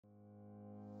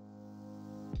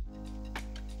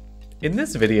In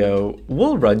this video,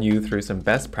 we'll run you through some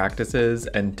best practices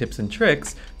and tips and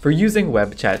tricks for using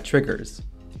Webchat Triggers.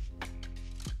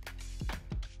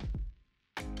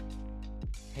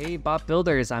 Hey bot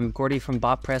builders, I'm Gordy from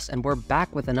Botpress, and we're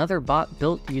back with another bot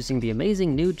built using the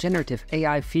amazing new generative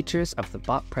AI features of the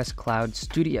Botpress Cloud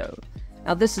Studio.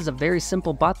 Now this is a very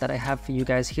simple bot that I have for you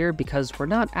guys here because we're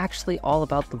not actually all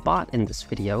about the bot in this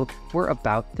video, we're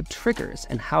about the triggers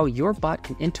and how your bot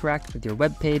can interact with your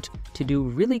web page to do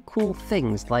really cool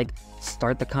things like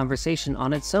start the conversation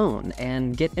on its own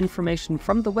and get information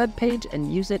from the web page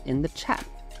and use it in the chat.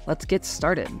 Let's get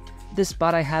started. This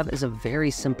bot I have is a very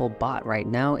simple bot right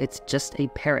now. It's just a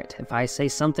parrot. If I say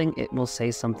something, it will say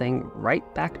something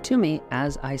right back to me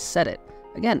as I said it.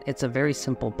 Again, it's a very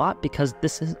simple bot because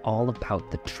this is all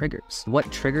about the triggers.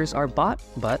 What triggers our bot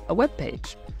but a web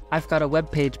page? I've got a web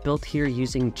page built here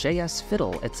using JS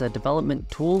Fiddle. It's a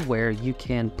development tool where you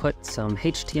can put some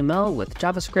HTML with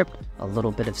JavaScript, a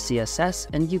little bit of CSS,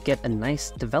 and you get a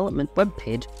nice development web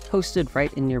page hosted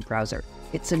right in your browser.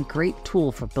 It's a great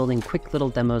tool for building quick little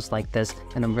demos like this,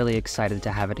 and I'm really excited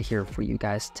to have it here for you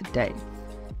guys today.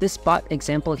 This bot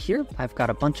example here, I've got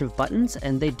a bunch of buttons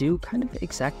and they do kind of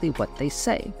exactly what they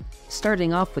say.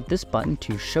 Starting off with this button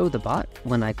to show the bot,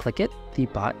 when I click it, the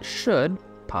bot should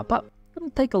pop up.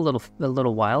 It'll take a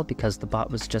little while because the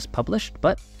bot was just published,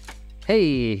 but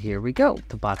hey, here we go.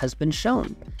 The bot has been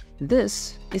shown.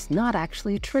 This is not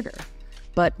actually a trigger,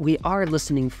 but we are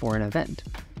listening for an event.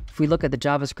 If we look at the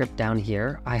JavaScript down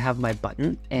here, I have my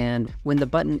button, and when the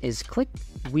button is clicked,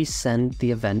 we send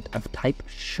the event of type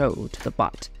show to the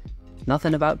bot.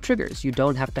 Nothing about triggers. You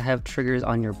don't have to have triggers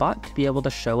on your bot to be able to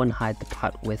show and hide the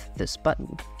bot with this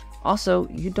button. Also,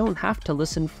 you don't have to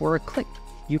listen for a click.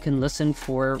 You can listen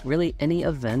for really any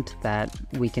event that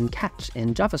we can catch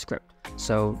in JavaScript.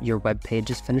 So your web page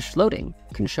is finished loading,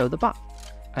 can show the bot.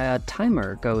 A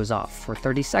timer goes off for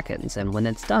 30 seconds, and when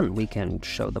it's done, we can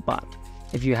show the bot.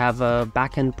 If you have a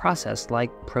backend process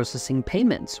like processing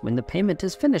payments, when the payment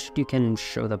is finished, you can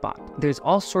show the bot. There's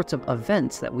all sorts of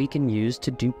events that we can use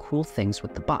to do cool things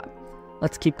with the bot.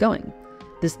 Let's keep going.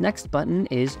 This next button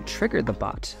is trigger the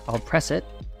bot. I'll press it,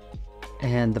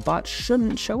 and the bot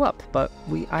shouldn't show up, but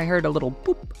I heard a little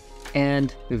boop,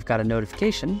 and we've got a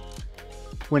notification.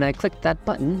 When I click that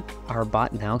button, our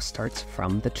bot now starts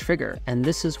from the trigger, and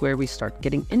this is where we start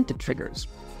getting into triggers.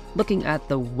 Looking at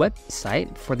the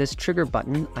website for this trigger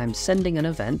button, I'm sending an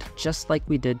event just like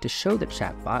we did to show the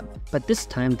chatbot, but this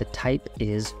time the type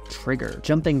is trigger.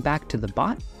 Jumping back to the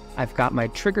bot, I've got my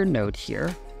trigger node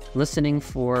here, listening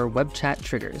for Webchat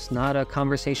Triggers, not a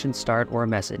conversation start or a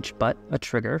message, but a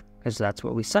trigger, because that's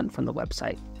what we sent from the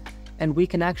website. And we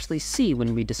can actually see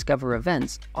when we discover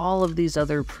events, all of these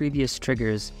other previous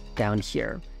triggers down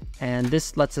here. And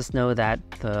this lets us know that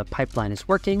the pipeline is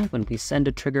working. When we send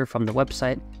a trigger from the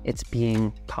website, it's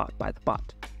being caught by the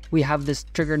bot. We have this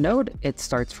trigger node. It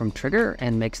starts from trigger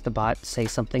and makes the bot say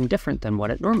something different than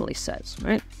what it normally says,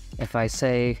 right? If I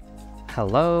say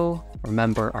hello,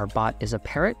 remember our bot is a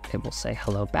parrot, it will say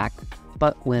hello back.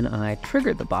 But when I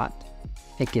trigger the bot,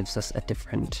 it gives us a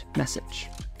different message.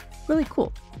 Really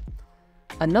cool.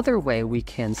 Another way we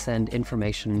can send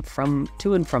information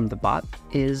to and from the bot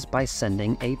is by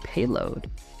sending a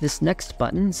payload. This next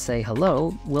button, say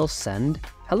hello, will send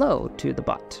hello to the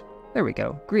bot. There we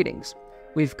go, greetings.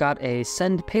 We've got a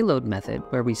send payload method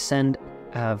where we send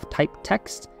type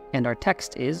text, and our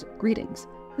text is greetings.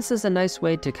 This is a nice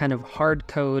way to kind of hard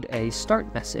code a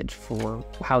start message for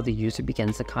how the user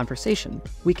begins the conversation.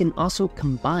 We can also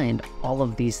combine all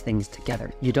of these things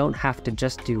together. You don't have to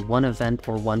just do one event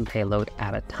or one payload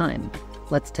at a time.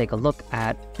 Let's take a look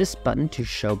at this button to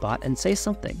show bot and say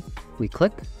something. We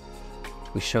click,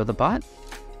 we show the bot,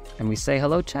 and we say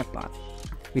hello chatbot.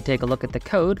 We take a look at the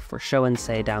code for show and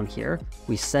say down here.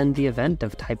 We send the event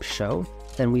of type show,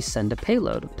 then we send a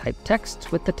payload of type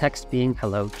text with the text being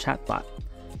hello chatbot.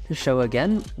 To show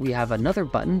again, we have another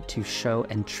button to show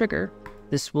and trigger.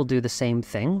 This will do the same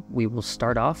thing. We will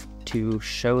start off to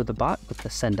show the bot with the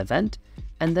send event,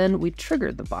 and then we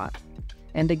trigger the bot.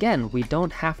 And again, we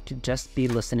don't have to just be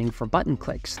listening for button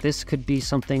clicks. This could be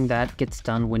something that gets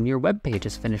done when your web page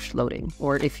is finished loading.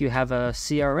 Or if you have a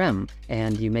CRM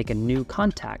and you make a new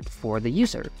contact for the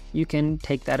user, you can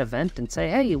take that event and say,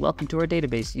 hey, welcome to our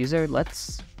database user,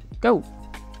 let's go.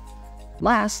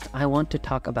 Last, I want to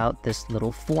talk about this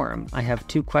little form. I have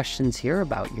two questions here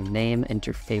about your name and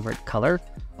your favorite color.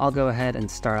 I'll go ahead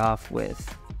and start off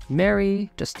with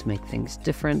Mary, just to make things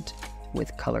different,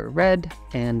 with color red,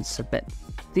 and submit.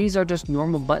 These are just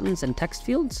normal buttons and text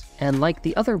fields, and like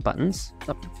the other buttons,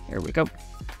 here we go.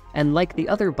 And like the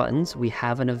other buttons, we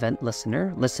have an event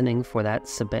listener listening for that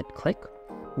submit click.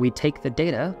 We take the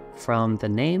data from the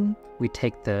name, we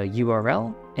take the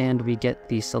URL, and we get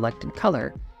the selected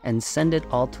color and send it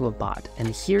all to a bot.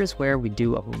 And here's where we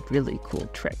do a really cool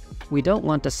trick. We don't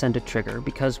want to send a trigger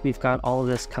because we've got all of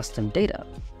this custom data,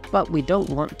 but we don't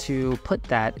want to put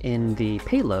that in the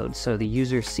payload so the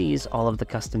user sees all of the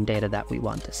custom data that we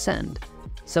want to send.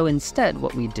 So instead,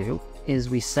 what we do is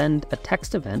we send a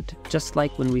text event just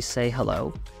like when we say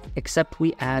hello, except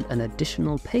we add an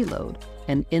additional payload,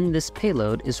 and in this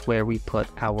payload is where we put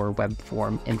our web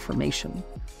form information.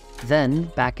 Then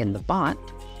back in the bot,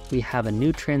 we have a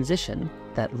new transition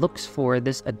that looks for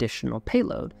this additional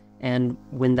payload, and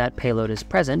when that payload is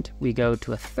present, we go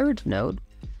to a third node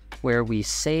where we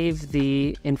save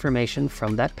the information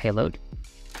from that payload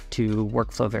to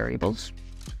workflow variables.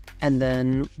 And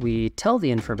then we tell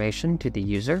the information to the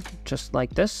user, just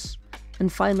like this.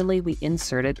 And finally, we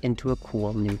insert it into a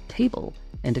cool new table.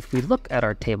 And if we look at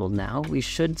our table now, we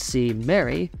should see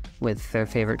Mary with their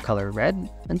favorite color red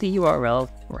and the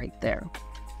URL right there.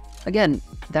 Again,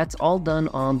 that's all done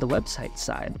on the website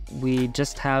side. We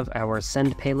just have our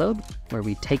send payload where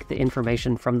we take the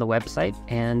information from the website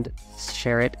and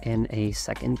share it in a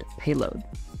second payload.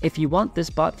 If you want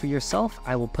this bot for yourself,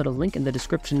 I will put a link in the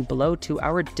description below to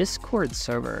our Discord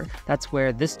server. That's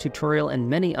where this tutorial and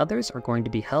many others are going to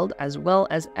be held, as well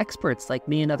as experts like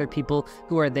me and other people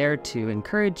who are there to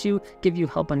encourage you, give you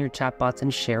help on your chatbots,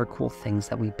 and share cool things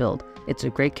that we build. It's a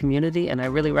great community, and I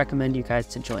really recommend you guys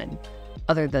to join.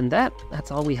 Other than that, that's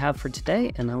all we have for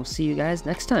today, and I will see you guys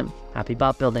next time. Happy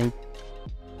bot building!